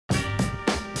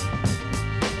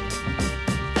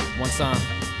son.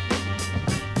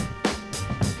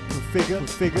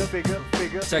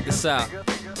 Check this out.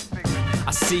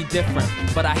 I see different,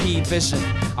 but I heed vision.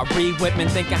 I read Whitman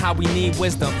thinking how we need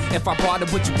wisdom. If I brought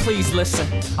it, would you please listen?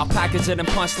 I'll package it in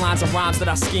punchlines and rhymes that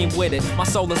I scheme with it. My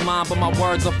soul is mine, but my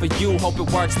words are for you. Hope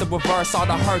it works to reverse all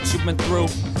the hurt you've been through.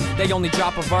 They only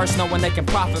drop a verse knowing they can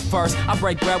profit first. I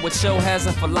break bread with chill heads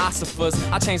and philosophers.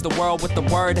 I change the world with the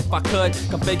word if I could.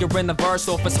 Configure in the verse,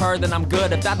 so if it's heard, then I'm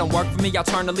good. If that don't work for me, I'll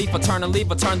turn the leaf or turn the leaf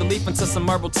or turn the leaf into some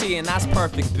herbal tea, and that's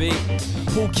perfect, B.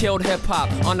 Who killed hip-hop?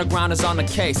 Underground is on the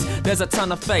case. There's a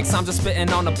ton of fakes, I'm just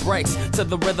spitting on the breaks. To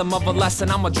the rhythm of a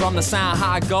lesson, I'ma drum the sound.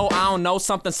 How I go, I don't know,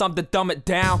 something to dumb it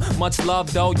down. Much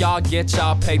love though, y'all get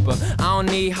y'all paper. I don't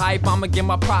need hype, I'ma get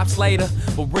my props later.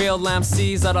 But real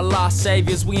MCs are the lost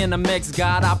saviors. We in the mix,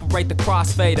 God operate the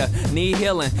crossfader. Need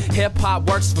healing, hip-hop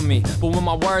works for me. But when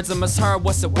my words are misheard,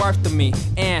 what's it worth to me?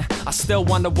 And I still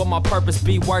wonder what my purpose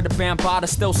be. Word to Bambada,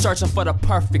 still searching for the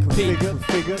perfect beat.